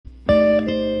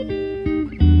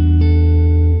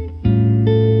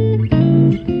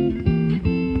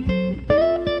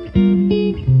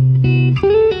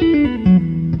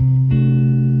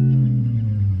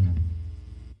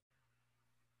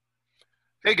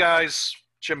Hey guys,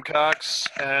 Jim Cox,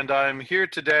 and I'm here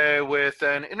today with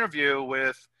an interview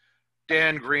with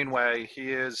Dan Greenway.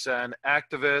 He is an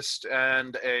activist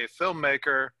and a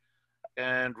filmmaker,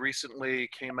 and recently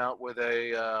came out with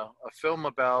a film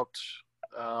about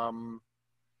um,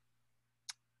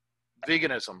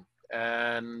 veganism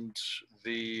and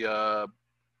the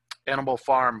animal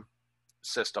farm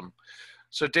system.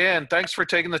 So, Dan, thanks for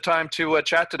taking the time to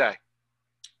chat today.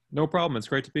 No problem. It's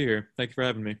great to be here. Thank you for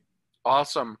having me.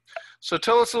 Awesome. So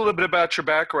tell us a little bit about your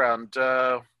background.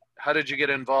 How did you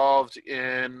get involved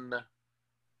in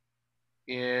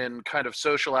kind of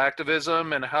social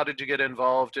activism, and how did you get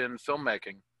involved in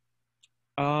filmmaking?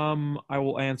 I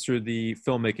will answer the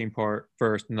filmmaking part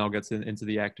first, and I'll get into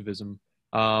the activism.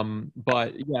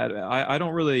 But yeah, I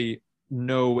don't really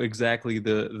know exactly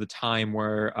the time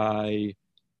where I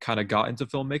kind of got into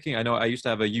filmmaking. I know I used to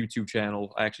have a YouTube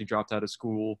channel. I actually dropped out of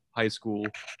school, high school.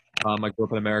 I grew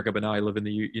up in America, but now I live in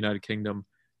the United Kingdom.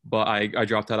 But I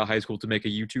dropped out of high school to make a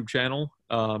YouTube channel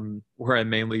where I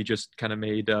mainly just kind of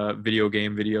made video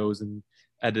game videos and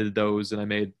edited those, and I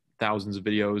made thousands of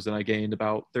videos, and I gained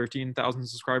about 13,000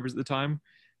 subscribers at the time,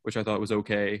 which I thought was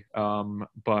okay.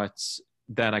 But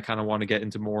then I kind of want to get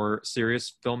into more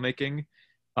serious filmmaking.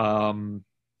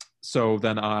 So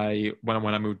then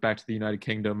when I moved back to the United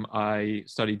Kingdom, I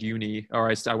studied uni,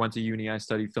 or I went to uni. I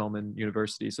studied film in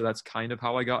university. So that's kind of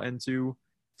how I got into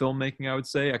filmmaking, I would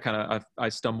say. I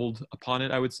stumbled upon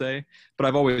it, I would say. But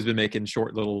I've always been making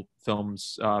short little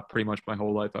films pretty much my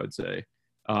whole life, I would say.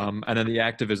 And then the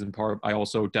activism part, I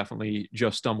also definitely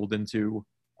just stumbled into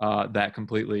that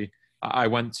completely. I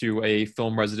went to a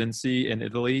film residency in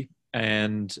Italy,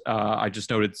 and I just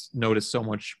noticed so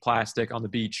much plastic on the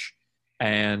beach,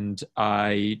 and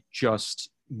I just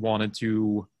wanted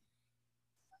to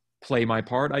play my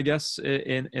part, I guess,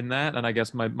 in that. And I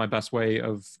guess my best way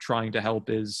of trying to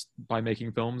help is by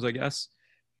making films, I guess.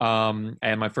 And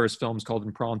my first film is called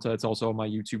Impronta. It's also on my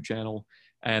YouTube channel,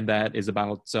 and that is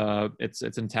about it's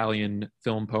an Italian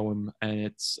film poem, and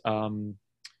it's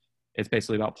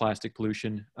basically about plastic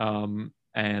pollution.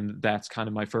 And that's kind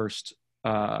of my first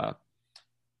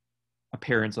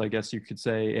appearance, I guess you could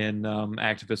say, in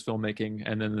activist filmmaking.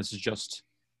 And then this is just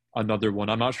another one.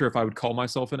 I'm not sure if I would call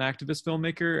myself an activist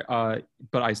filmmaker,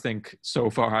 but I think so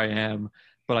far I am.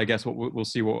 But I guess we'll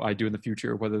see what I do in the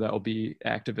future, whether that will be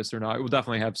activist or not. It will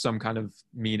definitely have some kind of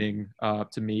meaning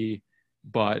to me,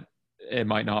 but it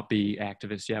might not be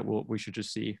activist yet. We should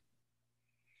just see.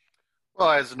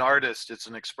 Well, as an artist, it's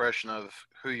an expression of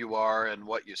who you are and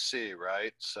what you see,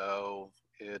 right? So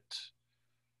it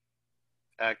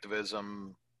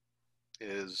activism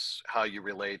is how you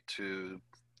relate to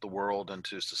the world and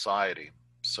to society.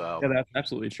 So Yeah, that's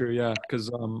absolutely true. Yeah, because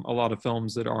a lot of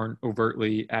films that aren't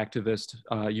overtly activist,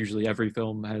 usually every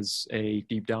film has a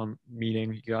deep down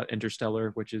meaning. You got Interstellar,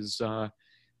 which is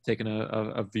taking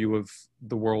a view of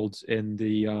the world in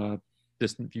the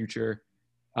distant future,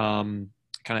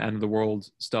 kind of end of the world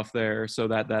stuff there. So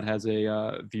that has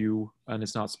a view, and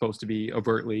it's not supposed to be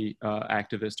overtly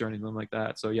activist or anything like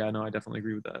that. So yeah, no, I definitely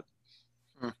agree with that.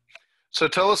 hmm. So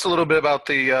tell us a little bit about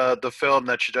the film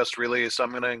that you just released. I'm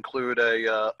going to include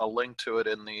a link to it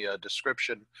in the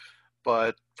description,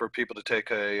 but for people to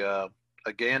take a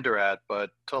gander at.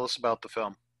 But tell us about the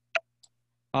film.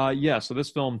 Yeah, so this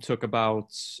film took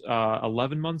about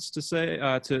 11 months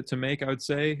to make, I would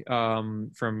say,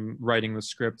 from writing the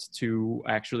script to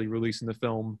actually releasing the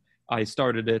film. I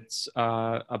started it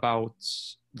about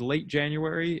late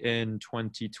January in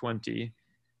 2020.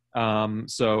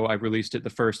 So I released it the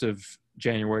 1st of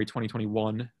January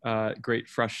 2021. Great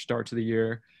fresh start to the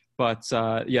year. But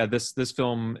yeah, this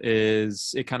film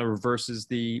it kind of reverses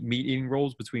the meat eating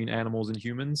roles between animals and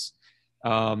humans.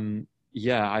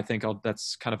 Yeah, I think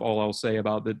that's kind of all I'll say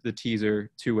about the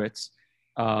teaser to it.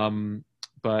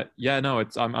 But yeah, no,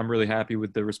 I'm really happy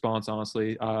with the response.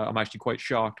 Honestly, I'm actually quite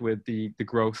shocked with the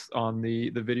growth on the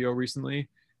video recently.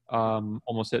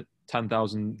 Almost hit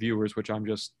 10,000 viewers, which I'm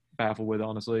just baffled with,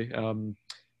 honestly.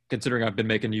 Considering I've been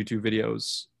making YouTube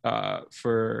videos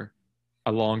for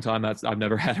a long time, I've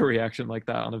never had a reaction like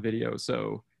that on a video.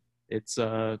 So it's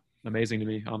amazing to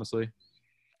me, honestly.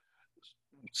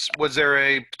 Was there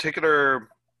a particular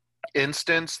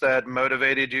instance that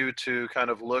motivated you to kind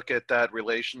of look at that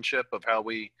relationship of how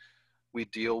we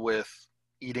deal with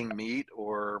eating meat,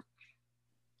 or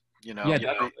you Yeah, know?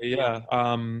 definitely. Yeah.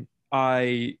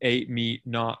 I ate meat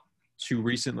not too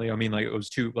recently. I mean, like it was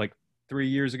 3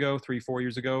 years ago, 4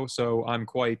 years ago. So I'm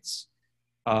quite,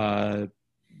 uh,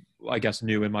 I guess,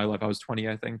 new in my life. I was 20,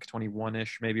 I think,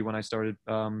 21-ish, maybe when I started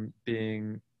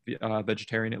being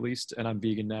vegetarian at least, and I'm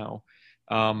vegan now.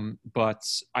 But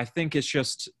I think it's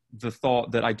just the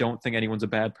thought that I don't think anyone's a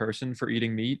bad person for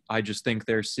eating meat. I just think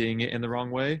they're seeing it in the wrong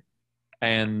way.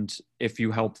 And if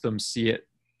you help them see it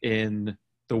in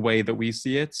the way that we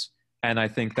see it, and I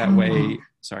think that way,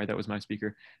 sorry, that was my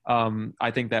speaker.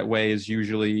 I think that way is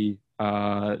usually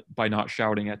by not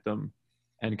shouting at them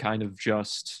and kind of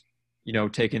just,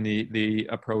 taking the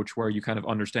approach where you kind of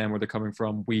understand where they're coming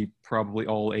from. We probably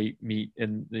all ate meat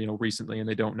recently, and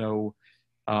they don't know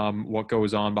what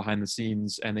goes on behind the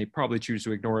scenes, and they probably choose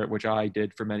to ignore it, which I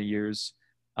did for many years,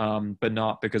 but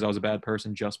not because I was a bad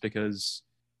person, just because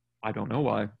I don't know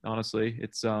why. Honestly,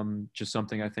 it's just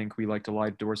something I think we like to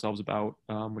lie to ourselves about,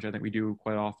 which I think we do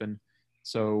quite often.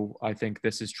 So I think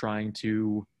this is trying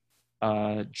to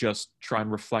just try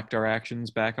and reflect our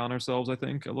actions back on ourselves, I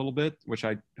think, a little bit, which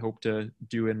I hope to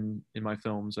do in my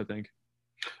films, I think.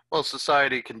 Well,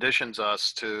 society conditions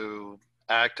us to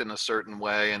act in a certain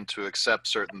way and to accept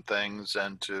certain things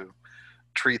and to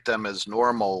treat them as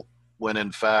normal when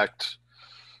in fact,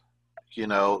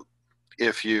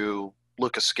 if you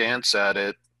look askance at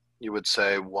it, you would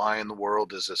say, why in the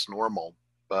world is this normal?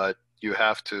 But you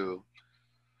have to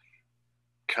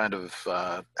kind of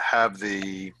have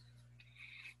the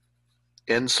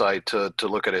insight to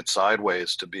look at it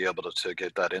sideways to be able to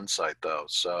get that insight, though.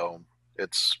 So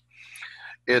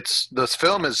this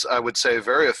film is, I would say,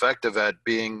 very effective at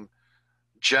being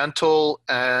gentle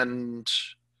and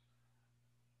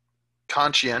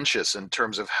conscientious in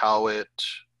terms of how it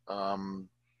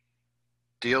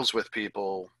deals with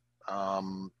people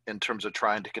in terms of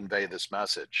trying to convey this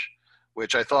message,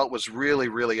 which I thought was really,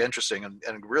 really interesting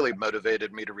and really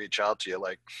motivated me to reach out to you.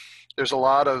 Like, there's a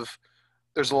lot of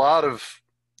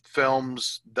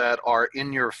films that are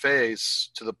in your face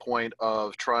to the point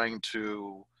of trying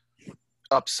to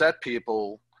upset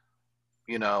people,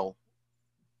 to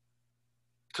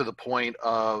the point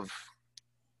of,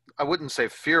 I wouldn't say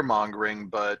fear mongering,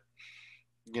 but,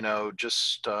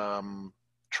 just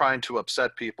trying to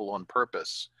upset people on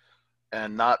purpose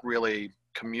and not really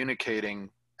communicating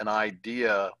an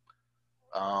idea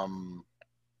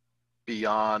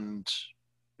beyond,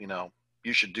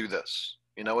 you should do this.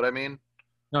 You know what I mean?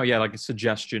 No, yeah, like a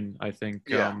suggestion, I think.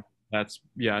 Yeah.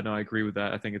 I agree with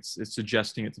that. I think it's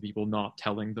suggesting it to people, not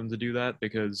telling them to do that,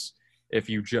 because if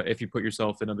you put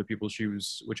yourself in other people's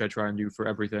shoes, which I try and do for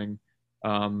everything,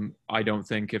 I don't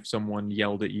think if someone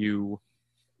yelled at you,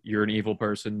 you're an evil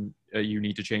person, you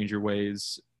need to change your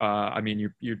ways. I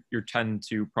mean, you tend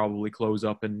to probably close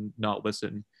up and not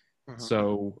listen. Mm-hmm.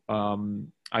 So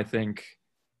I think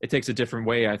it takes a different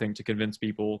way, I think, to convince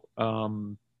people.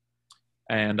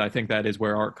 And I think that is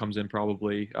where art comes in,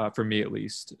 probably, for me at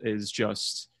least, is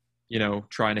just,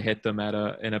 trying to hit them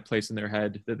in a place in their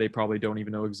head that they probably don't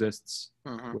even know exists,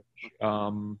 Mm-hmm. which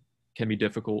can be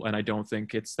difficult. And I don't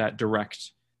think it's that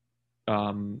direct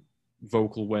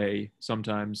vocal way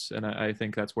sometimes. And I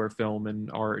think that's where film and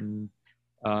art and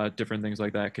different things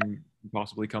like that can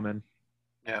possibly come in.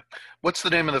 Yeah. What's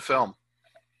the name of the film?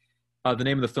 The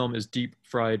name of the film is Deep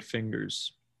Fried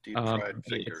Fingers. Deep Fried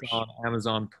Fingers. It's on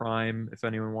Amazon Prime if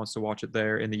anyone wants to watch it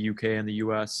there, in the UK and the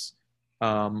US.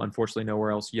 Unfortunately,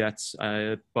 nowhere else yet.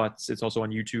 But it's also on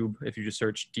YouTube. If you just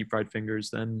search Deep Fried Fingers,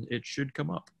 then it should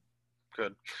come up.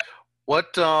 Good.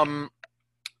 What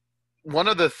one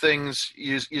of the things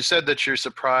you said that you're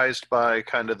surprised by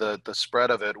kind of the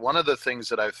spread of it. One of the things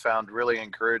that I've found really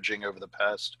encouraging over the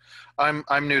past, I'm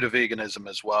new to veganism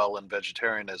as well and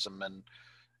vegetarianism,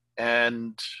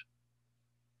 and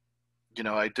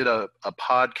I did a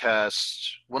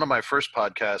podcast, one of my first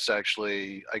podcasts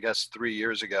actually, I guess 3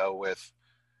 years ago, with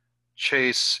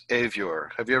Chase Avior.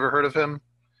 Have you ever heard of him?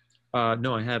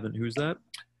 No, I haven't. Who's that?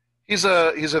 He's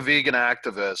a vegan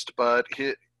activist, but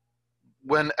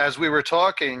as we were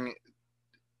talking,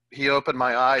 he opened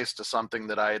my eyes to something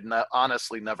that I had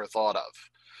honestly never thought of.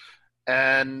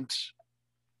 And,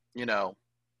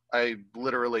 I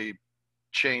literally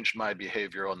changed my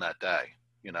behavior on that day,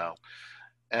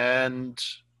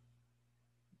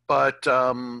 But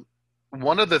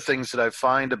one of the things that I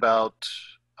find about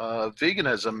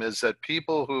veganism is that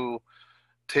people who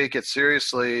take it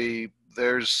seriously,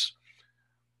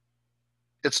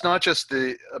 it's not just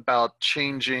about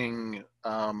changing.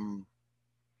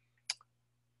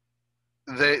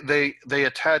 They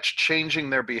attach changing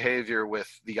their behavior with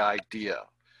the idea,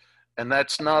 and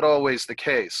that's not always the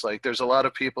case. Like, there's a lot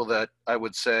of people that I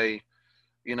would say,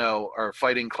 are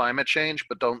fighting climate change,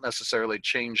 but don't necessarily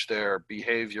change their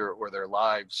behavior or their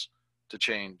lives to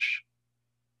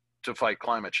fight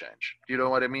climate change. Do you know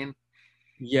what I mean?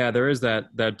 Yeah, there is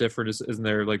that difference, isn't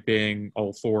there? Like, being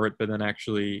all for it, but then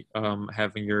actually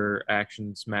having your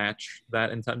actions match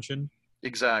that intention.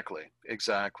 Exactly.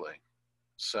 Exactly.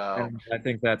 So, And I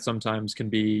think that sometimes can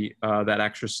be that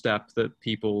extra step that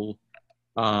people,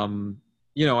 um,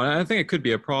 and I think it could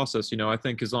be a process. I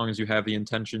think as long as you have the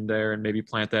intention there and maybe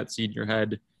plant that seed in your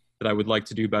head that I would like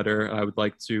to do better, I would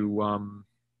like to,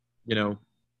 you know,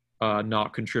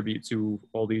 not contribute to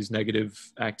all these negative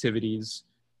activities.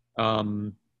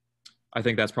 Um, I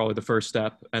think that's probably the first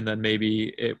step, and then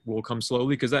maybe it will come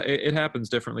slowly because it happens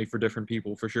differently for different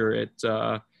people for sure.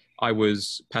 I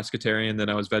was pescatarian, then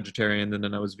I was vegetarian, and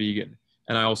then I was vegan,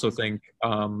 and I also mhm, think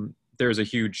there's a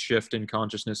huge shift in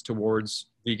consciousness towards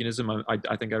veganism.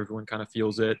 I think everyone kind of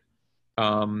feels it,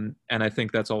 and I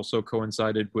think that's also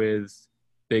coincided with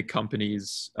big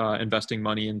companies investing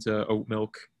money into oat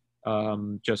milk,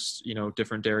 just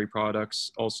different dairy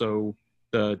products, also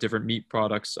the different meat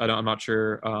products. I'm not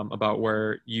sure about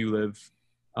where you live,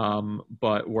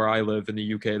 but where I live in the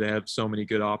UK, they have so many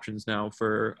good options now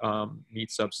for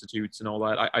meat substitutes and all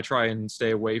that. I try and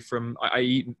stay away from. I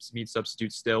eat meat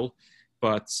substitutes still,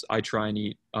 but I try and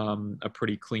eat a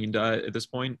pretty clean diet at this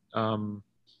point. A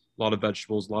lot of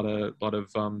vegetables, a lot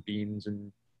of beans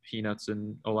and peanuts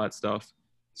and all that stuff.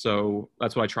 So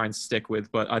that's what I try and stick with.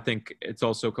 But I think it's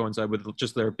also coincide with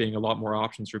just there being a lot more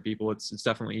options for people. It's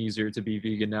definitely easier to be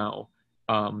vegan now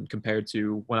compared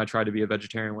to when I tried to be a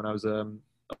vegetarian when I was a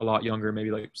lot younger,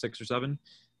 maybe like 6 or 7.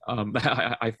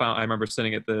 I remember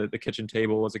sitting at the kitchen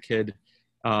table as a kid,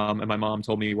 and my mom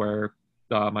told me where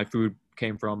my food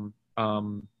came from,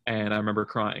 and I remember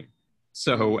crying.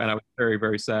 So, mhm, and I was very,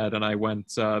 very sad, and I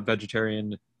went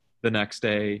vegetarian the next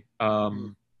day,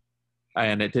 mhm,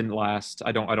 and it didn't last.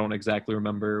 I don't exactly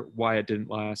remember why it didn't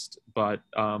last, but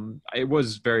it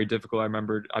was very difficult. I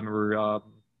remember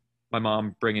my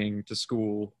mom bringing to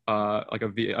school like a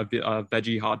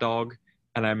veggie hot dog,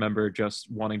 and I remember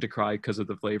just wanting to cry because of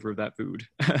the flavor of that food.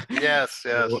 yes,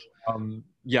 yes, So,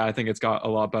 yeah, I think it's got a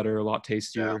lot better, a lot yeah,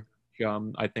 tastier.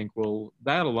 I think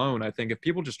that alone, I think if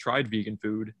people just tried vegan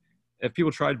food, if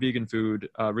people tried vegan food,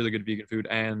 really good vegan food,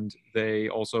 and they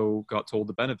also got told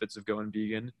the benefits of going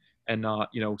vegan and not,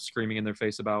 screaming in their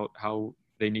face about how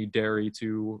they need dairy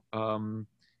to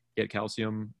get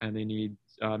calcium and they need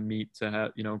meat to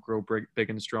have, grow big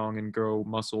and strong and grow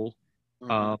muscle.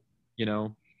 mhm,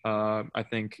 Uh, I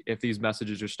think if these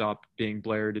messages are stopped being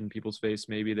blared in people's face,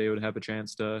 maybe they would have a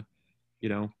chance to, you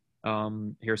know,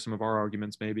 hear some of our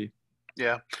arguments, maybe.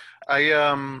 yeah. I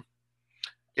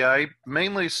yeah, I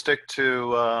mainly stick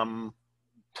to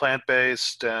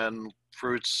plant-based and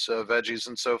fruits, veggies,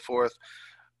 and so forth.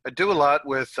 I do a lot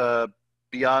with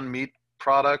Beyond Meat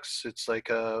products. It's like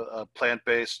a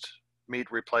plant-based meat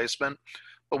replacement.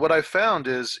 But what I found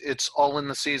is it's all in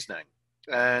the seasoning.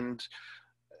 And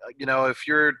if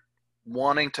you're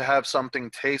wanting to have something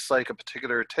taste like a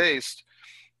particular taste,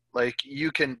 like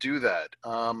you can do that.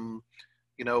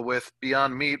 With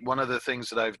Beyond Meat, one of the things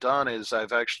that I've done is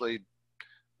I've actually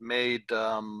made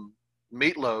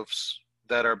meatloaves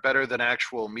that are better than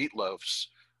actual meatloaves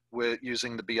with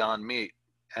using the Beyond Meat,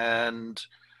 and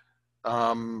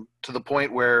to the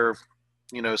point where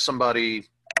somebody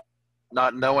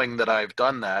not knowing that I've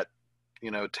done that,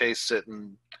 tastes it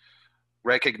and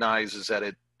recognizes that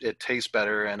it tastes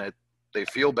better and they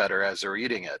feel better as they're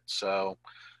eating it. So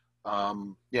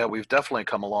yeah, we've definitely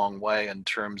come a long way in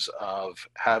terms of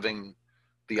having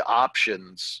the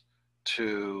options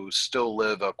to still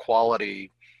live a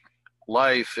quality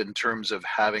life in terms of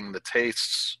having the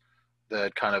tastes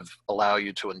that kind of allow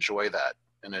you to enjoy that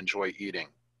and enjoy eating.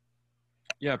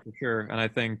 Yeah, for sure. And I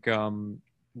think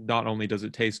not only does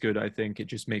it taste good, I think it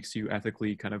just makes you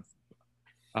ethically kind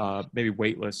of maybe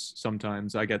weightless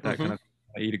sometimes. I get that Mm-hmm. kind of,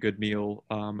 I eat a good meal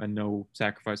and no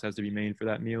sacrifice has to be made for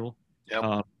that meal. Yep.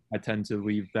 Um, I tend to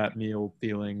leave that meal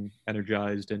feeling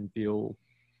energized and feel,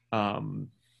 um,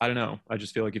 I don't know. I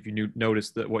just feel like if you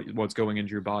notice that what's going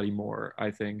into your body more,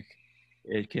 I think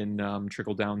it can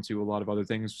trickle down to a lot of other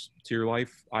things to your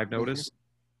life. I've Mm-hmm. noticed.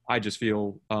 I just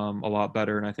feel a lot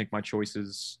better, and I think my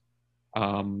choices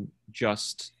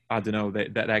just I don't know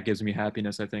that gives me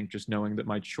happiness. I think just knowing that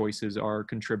my choices are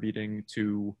contributing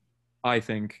to, I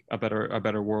think a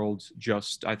better world.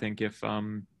 Just I think if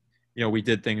we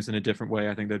did things in a different way,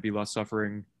 I think there'd be less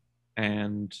suffering,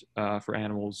 and for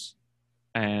animals.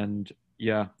 And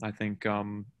yeah, I think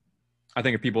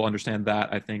if people understand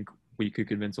that, I think we could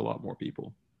convince a lot more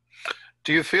people.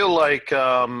 Do you feel like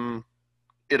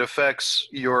it affects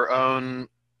your own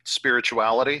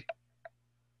spirituality?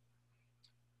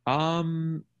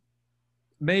 Um,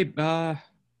 maybe I'm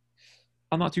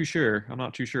not too sure. I'm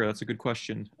not too sure. That's a good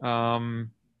question.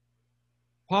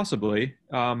 Possibly.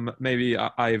 Maybe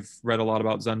I've read a lot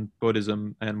about Zen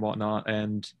Buddhism and whatnot,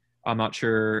 and I'm not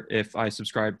sure if I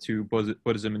subscribe to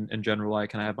Buddhism in general. I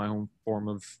kind of have my own form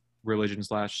of religion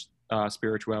slash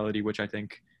spirituality, which I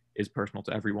think is personal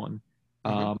to everyone.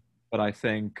 Hmm. But I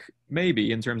think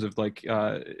maybe in terms of like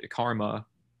karma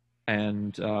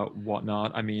and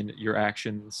whatnot, I mean, your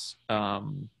actions.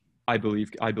 I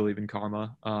believe in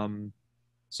karma.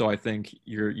 So I think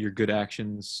your good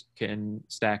actions can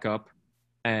stack up.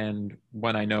 And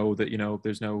when I know that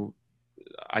there's no,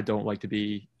 I don't like to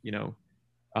be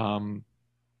um,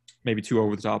 maybe too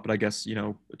over the top, but I guess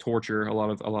torture. A lot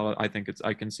of I think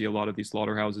I can see a lot of these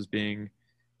slaughterhouses being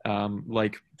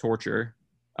like torture.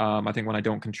 I think when I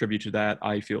don't contribute to that,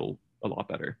 I feel a lot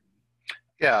better.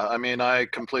 Yeah, I mean, I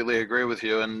completely agree with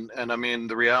you, and I mean,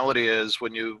 the reality is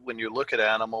when you look at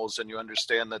animals and you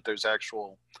understand that there's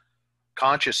actual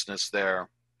consciousness there,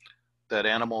 that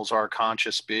animals are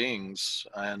conscious beings,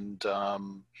 and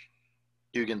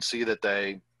you can see that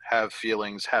they have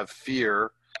feelings, have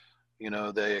fear.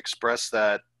 They express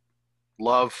that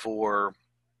love for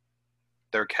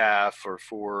their calf or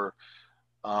for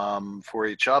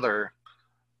each other.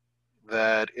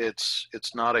 That it's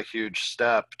not a huge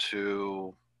step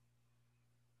to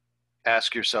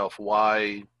ask yourself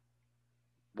why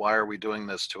are we doing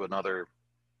this to another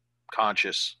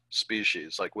conscious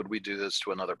species? Like, would we do this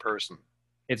to another person?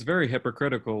 It's very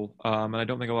hypocritical, and I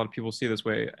don't think a lot of people see it this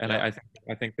way. And Yeah.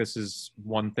 I think this is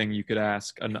one thing you could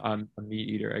ask a meat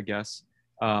eater, I guess.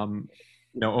 Um,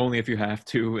 only if you have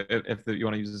to, if you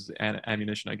want to use this as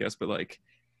ammunition, I guess. But like,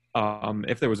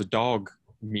 if there was a dog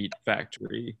meat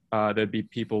factory, there'd be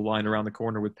people lying around the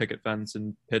corner with picket fence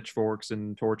and pitchforks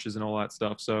and torches and all that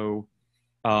stuff. So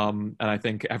and I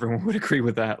think everyone would agree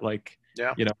with that. Like,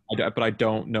 Yeah. but I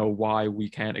don't know why we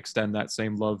can't extend that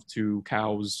same love to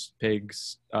cows,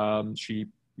 pigs, sheep,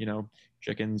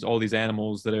 chickens, all these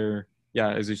animals that are, yeah,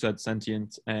 as you said,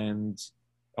 sentient and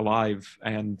alive.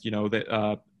 And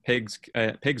that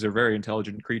pigs are very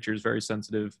intelligent creatures, very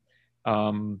sensitive.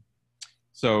 Um,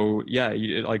 so yeah,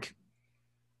 like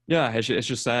yeah, it's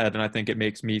just sad, and I think it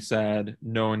makes me sad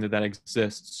knowing that that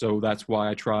exists. So that's why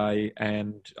I try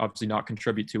and obviously not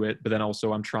contribute to it, but then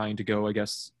also I'm trying to go, I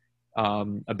guess,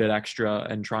 a bit extra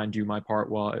and try and do my part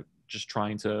while just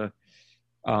trying to,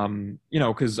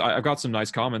 because I've got some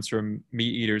nice comments from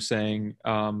meat eaters saying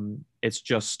it's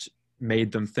just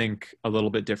made them think a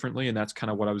little bit differently, and that's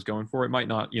kind of what I was going for. It might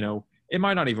not, it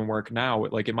might not even work now.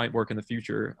 Like it might work in the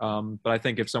future, but I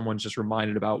think if someone's just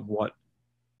reminded about what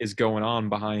is going on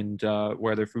behind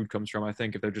where their food comes from. I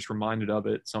think if they're just reminded of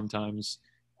it, sometimes,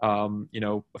 a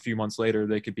few months later,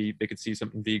 they could see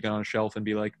something vegan on a shelf and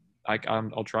be like,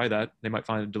 I'll try that. They might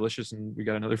find it delicious, and we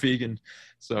got another vegan. Yeah.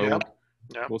 So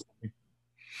Yeah. we'll see.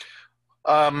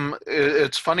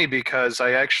 It's funny because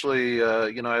I actually,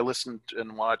 I listened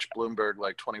and watched Bloomberg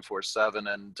like 24/7,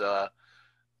 and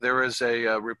there was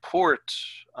a report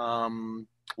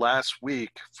last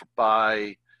week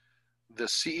by the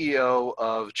CEO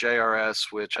of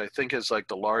JRS, which I think is like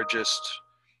the largest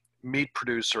meat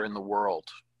producer in the world.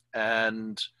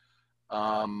 And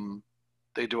um,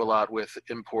 they do a lot with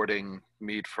importing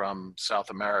meat from South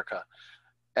America.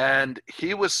 And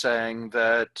he was saying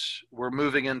that we're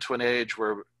moving into an age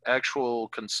where actual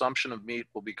consumption of meat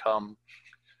will become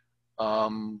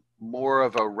more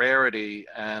of a rarity,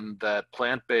 and that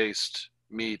plant-based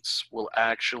meats will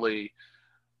actually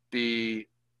be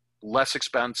less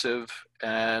expensive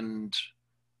and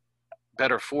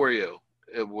better for you.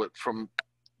 It would from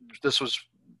this was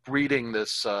reading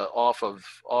this off of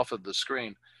the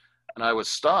screen, and I was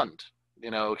stunned.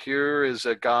 Here is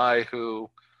a guy who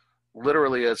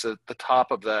literally is at the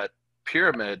top of that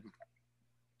pyramid,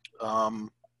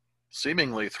 um,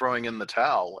 seemingly throwing in the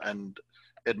towel and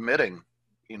admitting,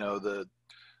 the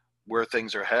where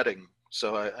things are heading.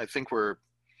 So I think we're,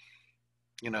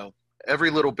 you know, every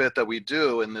little bit that we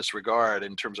do in this regard,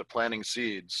 in terms of planting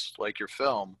seeds, like your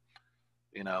film,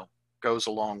 you know, goes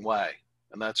a long way.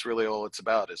 And that's really all it's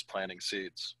about, is planting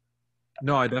seeds.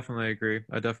 No, I definitely agree.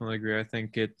 I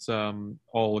think it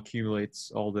all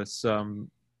accumulates, all this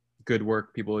good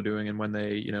work people are doing, and when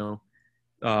they,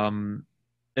 um,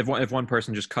 if one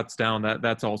person just cuts down,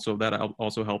 that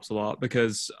also helps a lot.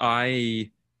 Because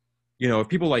if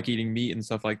people like eating meat and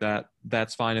stuff like that,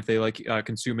 that's fine. If they like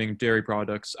consuming dairy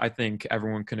products, I think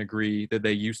everyone can agree that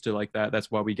they used to like that. That's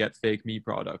why we get fake meat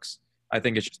products. I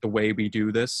think it's just the way we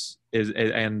do this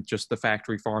and just the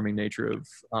factory farming nature of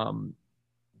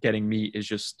getting meat is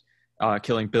just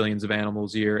killing billions of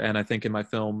animals a year. And I think in my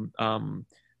film,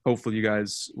 hopefully you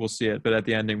guys will see it, but at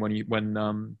the ending, when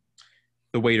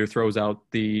the waiter throws out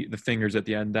the fingers at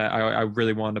the end, that I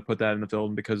really wanted to put that in the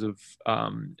film because of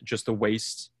just the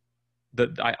waste that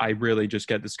I really just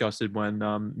get disgusted when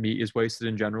meat is wasted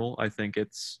in general. I think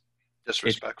it's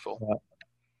Disrespectful.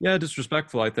 yeah,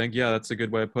 disrespectful. I think yeah, that's a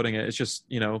good way of putting it. It's just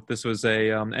this was a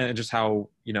and just how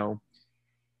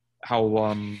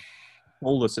how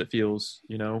soulless it feels.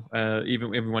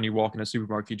 Even when you walk in a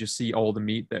supermarket, you just see all the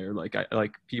meat there. Like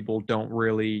people don't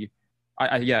really.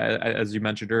 Yeah, as you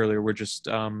mentioned earlier, we're just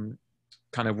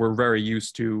we're very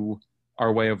used to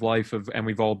our way of life and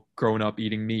we've all grown up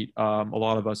eating meat. A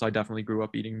lot of us, I definitely grew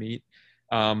up eating meat.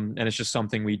 And it's just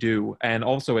something we do. And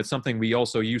also it's something we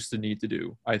also used to need to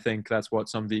do. I think that's what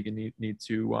some vegan need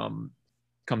to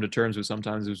come to terms with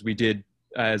sometimes is we did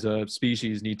as a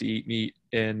species need to eat meat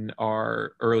in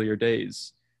our earlier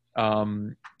days.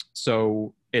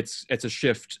 So it's a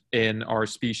shift in our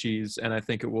species, and I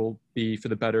think it will be for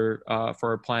the better for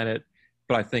our planet.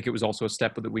 But I think it was also a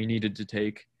step that we needed to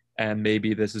take, and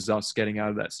maybe this is us getting out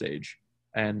of that stage,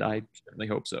 and I certainly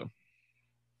hope so.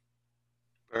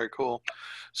 Very cool.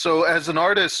 So, as an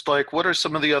artist, like, what are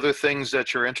some of the other things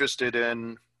that you're interested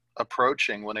in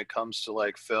approaching when it comes to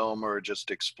like film or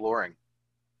just exploring?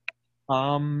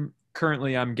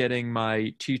 Currently I'm getting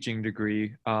my teaching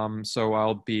degree, so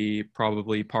I'll be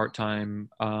probably part-time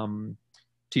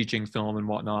teaching film and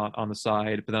whatnot on the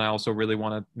side. But then I also really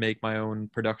want to make my own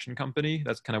production company.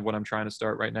 That's kind of what I'm trying to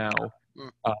start right now.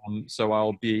 Mm. So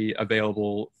I'll be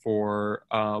available for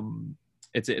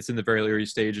it's in the very early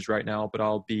stages right now, but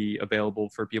I'll be available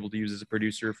for people to use as a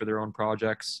producer for their own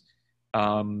projects.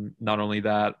 Not only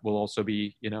that, we'll also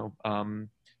be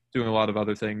doing a lot of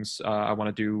other things. I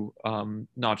want to do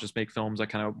not just make films. I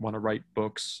kind of want to write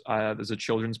books. There's a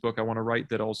children's book I want to write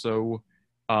that also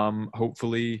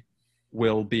hopefully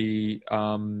will be.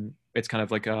 It's kind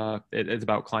of like it's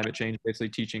about climate change, basically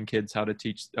teaching kids how to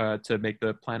teach to make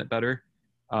the planet better.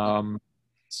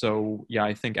 So yeah,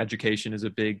 I think education is a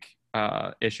big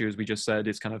issue, as we just said.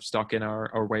 It's kind of stuck in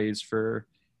our ways for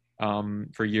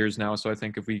years now. So I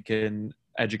think if we can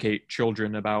educate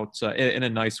children about in a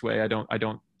nice way, I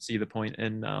don't see the point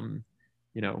in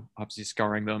obviously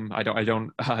scarring them. I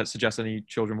don't suggest any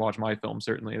children watch my film.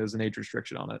 Certainly, there's an age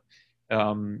restriction on it.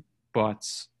 But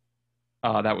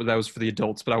that was for the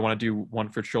adults. But I want to do one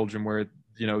for children where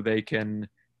they can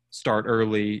start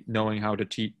early, knowing how to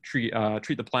treat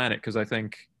the planet, because I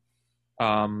think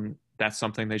that's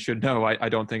something they should know. I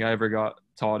don't think I ever got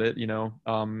taught it, Yeah.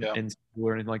 in school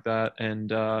or anything like that. And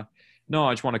no,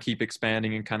 I just want to keep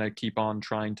expanding and kind of keep on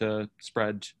trying to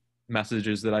spread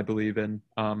messages that I believe in.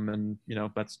 And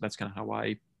that's kind of how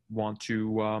I want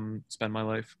to spend my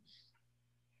life.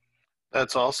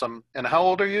 That's awesome. And how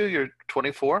old are you? You're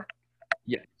 24?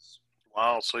 Yes.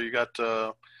 Wow. So you got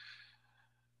a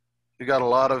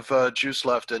lot of juice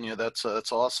left in you. That's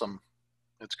awesome.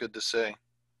 It's good to see.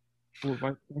 Well,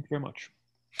 thank you very much.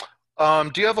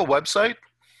 Do you have a website?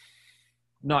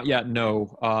 Not yet,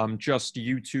 no. Just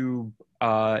YouTube,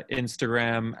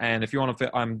 Instagram, and if you want to,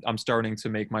 I'm starting to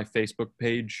make my Facebook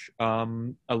page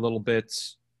a little bit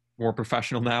more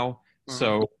professional now. Mm-hmm.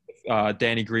 So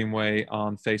Danny Greenway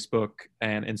on Facebook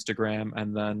and Instagram,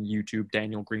 and then YouTube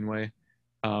Daniel Greenway.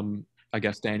 I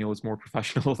guess Daniel is more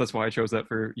professional. That's why I chose that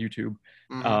for YouTube.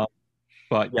 Mm-hmm.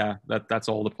 But yeah, that's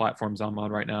all the platforms I'm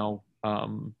on right now.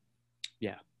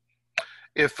 Yeah.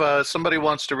 If somebody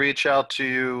wants to reach out to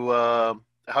you,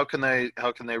 how can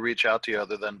they reach out to you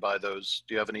other than by those?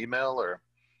 Do you have an email or?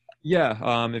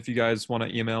 Yeah, if you guys want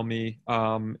to email me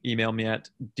at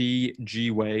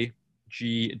dgway,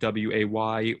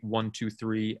 GWAY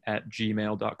 123 at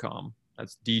gmail.com.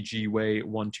 That's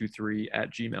dgway123 at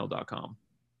gmail.com.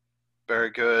 Very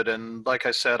good. And like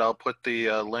I said, I'll put the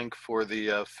link for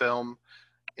the film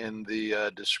in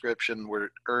the description. We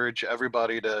urge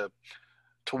everybody to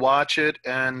watch it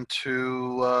and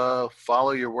to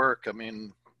follow your work. I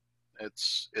mean,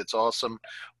 it's awesome.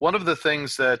 One of the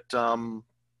things that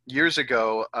years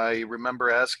ago I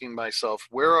remember asking myself,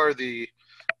 where are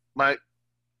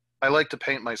I like to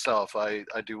paint myself. I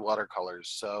do watercolors.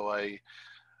 So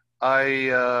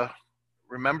I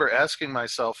remember asking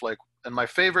myself, like, and my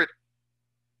favorite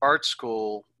art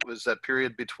school was that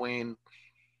period between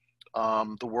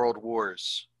the world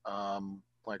wars,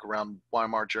 like around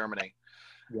Weimar Germany.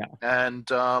 Yeah. And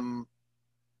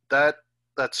that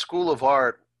school of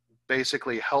art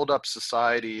basically held up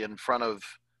society in front of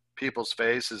people's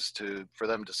faces for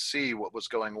them to see what was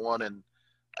going on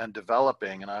and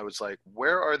developing. And I was like,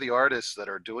 where are the artists that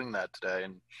are doing that today?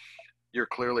 And you're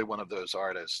clearly one of those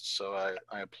artists. So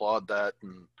I applaud that,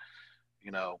 and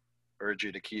urge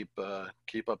you to keep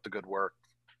up the good work.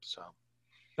 So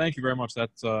Thank you very much.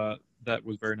 That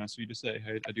was very nice of you to say.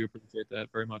 I do appreciate that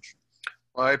very much.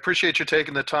 well, I appreciate you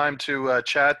taking the time to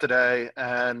chat today,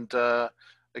 and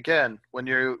again, when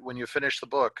you finish the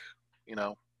book, you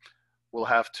know, we'll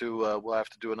have to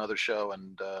do another show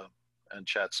and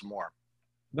chat some more.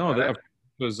 No, All right.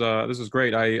 this was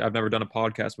great. I've never done a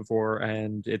podcast before,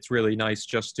 and it's really nice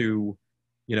just to,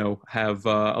 have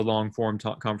a long form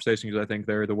conversation, because I think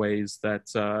they're the ways that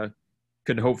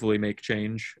can hopefully make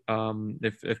change.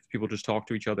 If people just talk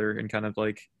to each other and kind of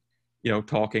like,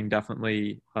 talking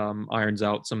definitely irons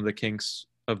out some of the kinks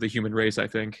of the human race. I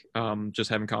think just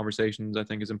having conversations, I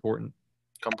think, is important.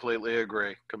 Completely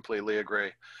agree. Completely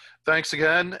agree. Thanks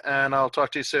again, and I'll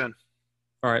talk to you soon.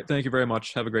 All right, thank you very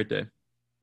much. Have a great day.